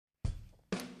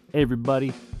Hey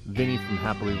everybody, Vinny from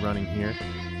Happily Running here.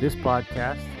 This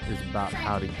podcast is about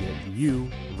how to get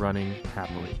you running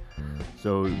happily.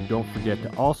 So don't forget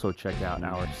to also check out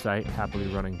our site,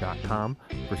 happilyrunning.com,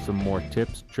 for some more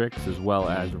tips, tricks, as well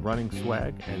as running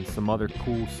swag and some other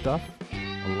cool stuff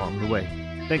along the way.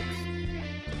 Thanks.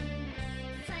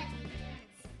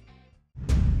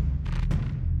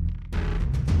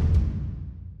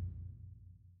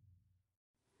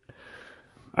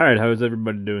 All right, how's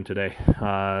everybody doing today?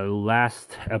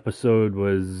 Last episode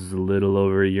was a little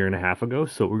over a year and a half ago,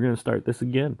 so we're going to start this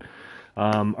again.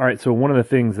 All right, so one of the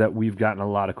things that we've gotten a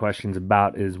lot of questions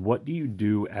about is what do you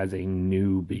do as a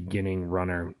new beginning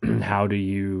runner? How do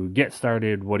you get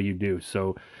started? What do you do?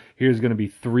 So here's going to be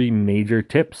 3 major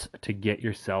tips to get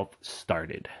yourself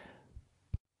started.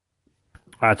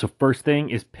 So first thing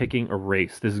is picking a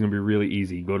race. This is going to be really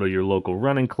easy. Go to your local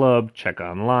running club, check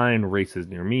online, races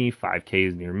near me,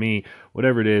 5Ks near me,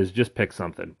 whatever it is, just pick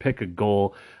something. Pick a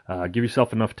goal. Give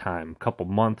yourself enough time. A couple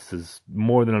months is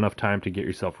more than enough time to get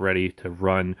yourself ready to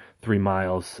run 3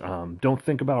 miles. Don't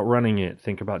think about running it.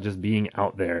 Think about just being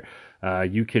out there.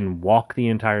 You can walk the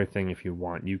entire thing if you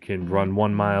want. You can run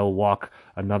 1 mile, walk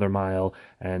another mile,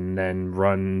 and then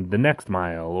run the next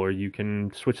mile, or you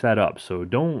can switch that up. So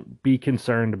don't be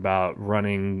concerned about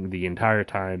running the entire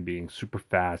time, being super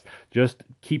fast. Just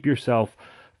keep yourself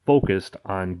focused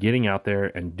on getting out there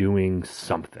and doing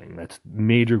something. That's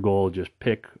major goal. Just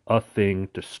pick a thing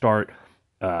to start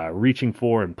reaching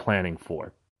for and planning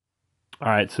for. All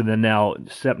right, so then now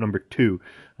step number 2.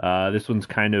 This one's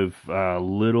kind of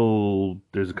little.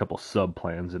 There's a couple sub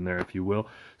plans in there, if you will.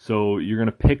 So you're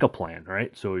gonna pick a plan,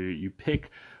 right? So you pick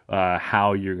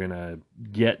how you're gonna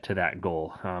get to that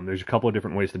goal. There's a couple of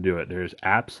different ways to do it. There's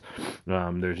apps,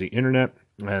 there's the internet,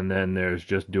 and then there's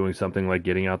just doing something like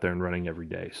getting out there and running every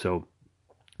day. So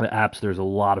the apps, there's a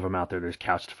lot of them out there. There's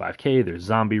Couch to 5K, there's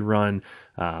Zombie Run,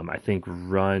 I think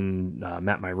Run,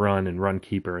 Map My Run, and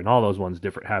Runkeeper, and all those ones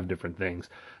have different things.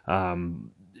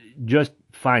 Just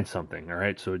find something, all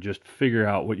right? So just figure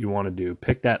out what you want to do.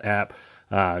 Pick that app.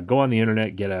 Go on the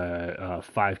internet, get a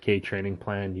 5K training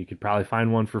plan. You could probably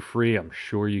find one for free. I'm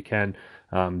sure you can.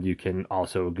 You can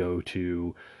also go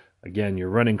to, again, your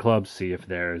running club, see if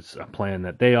there's a plan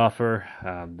that they offer.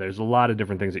 There's a lot of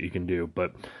different things that you can do,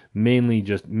 but mainly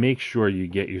just make sure you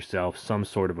get yourself some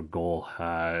sort of a goal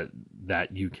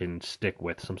that you can stick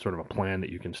with, some sort of a plan that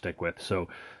you can stick with. So,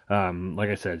 like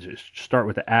I said, just start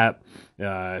with the app.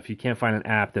 If you can't find an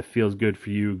app that feels good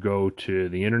for you, go to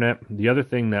the internet. The other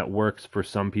thing that works for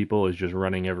some people is just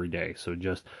running every day. So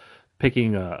just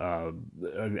picking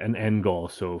an end goal.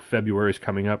 So February is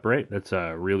coming up, right? That's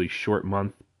a really short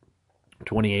month.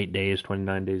 28 days,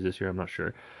 29 days this year, I'm not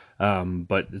sure.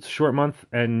 But it's a short month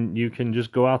and you can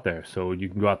just go out there. So you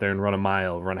can go out there and run a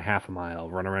mile, run a half a mile,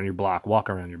 run around your block, walk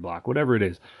around your block, whatever it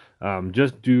is.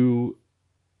 Just do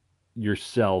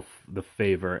yourself the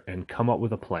favor and come up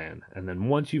with a plan. And then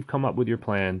once you've come up with your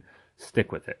plan,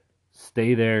 stick with it.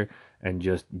 Stay there and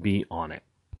just be on it.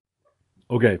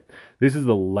 Okay, this is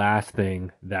the last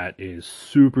thing that is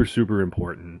super, super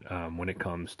important when it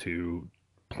comes to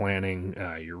planning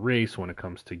your race, when it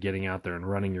comes to getting out there and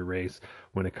running your race,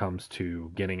 when it comes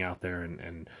to getting out there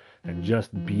and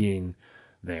just being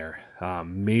there.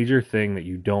 Major thing that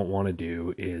you don't want to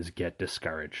do is get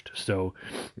discouraged. So,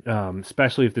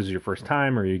 especially if this is your first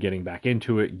time or you're getting back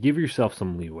into it, give yourself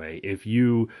some leeway. If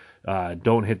you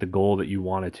don't hit the goal that you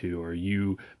wanted to, or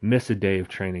you miss a day of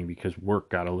training because work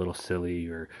got a little silly,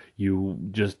 or you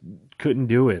just couldn't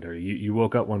do it, or you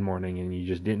woke up one morning and you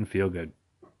just didn't feel good,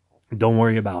 don't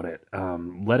worry about it.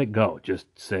 Let it go. Just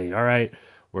say, all right,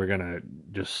 we're going to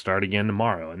just start again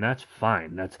tomorrow. And that's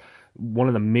fine. That's one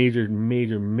of the major,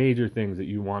 major, major things that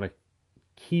you want to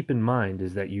keep in mind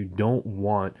is that you don't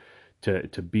want to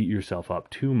beat yourself up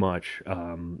too much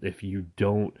if you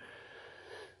don't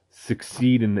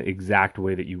succeed in the exact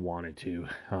way that you wanted to.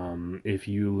 If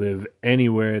you live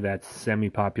anywhere that's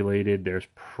semi-populated, there's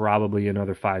probably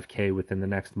another 5K within the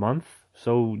next month,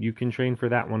 so you can train for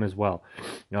that one as well.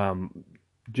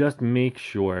 Just make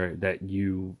sure that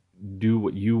you do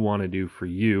what you want to do for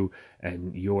you,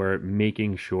 and you're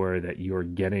making sure that you're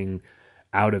getting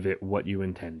out of it what you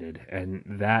intended, and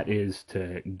that is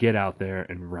to get out there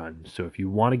and run. So if you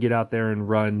want to get out there and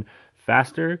run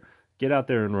faster, get out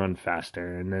there and run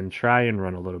faster, and then try and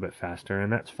run a little bit faster,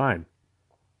 and that's fine.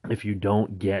 If you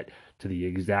don't get to the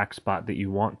exact spot that you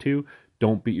want to,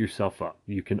 don't beat yourself up.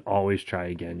 You can always try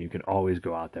again. You can always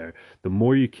go out there. The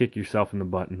more you kick yourself in the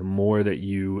butt, and the more that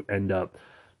you end up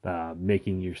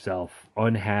making yourself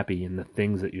unhappy in the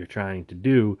things that you're trying to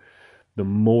do, the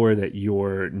more that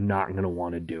you're not going to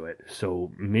want to do it.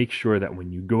 So make sure that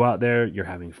when you go out there, you're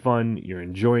having fun, you're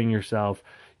enjoying yourself,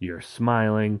 you're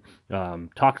smiling.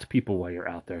 Talk to people while you're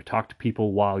out there. Talk to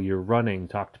people while you're running.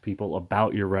 Talk to people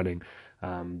about your running.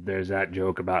 There's that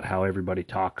joke about how everybody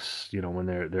talks, when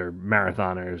they're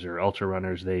marathoners or ultra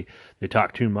runners, they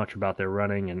talk too much about their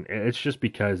running, and it's just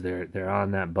because they're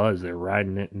on that buzz, they're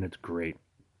riding it, and it's great.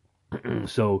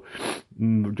 So,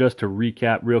 just to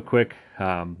recap real quick,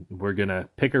 we're gonna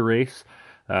pick a race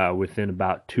within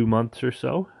about 2 months or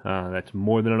so. That's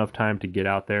more than enough time to get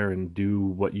out there and do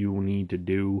what you need to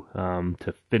do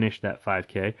to finish that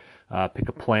 5K. Pick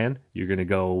a plan. You're going to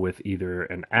go with either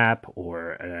an app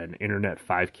or an internet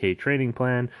 5K training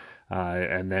plan.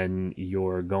 And then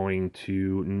you're going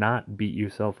to not beat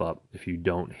yourself up if you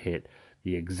don't hit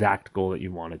the exact goal that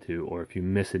you wanted to, or if you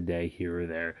miss a day here or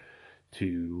there,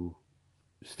 to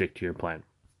stick to your plan.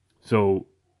 So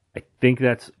I think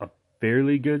that's a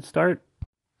fairly good start.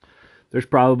 There's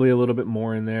probably a little bit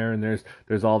more in there, and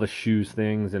there's all the shoes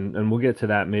things, and we'll get to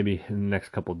that maybe in the next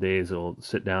couple of days. We'll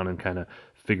sit down and kind of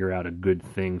figure out a good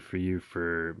thing for you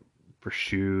for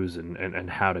shoes and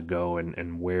how to go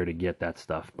and where to get that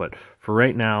stuff. But for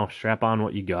right now, strap on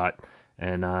what you got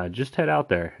and just head out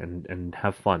there and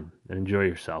have fun and enjoy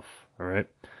yourself. All right.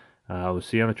 We'll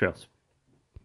see you on the trails.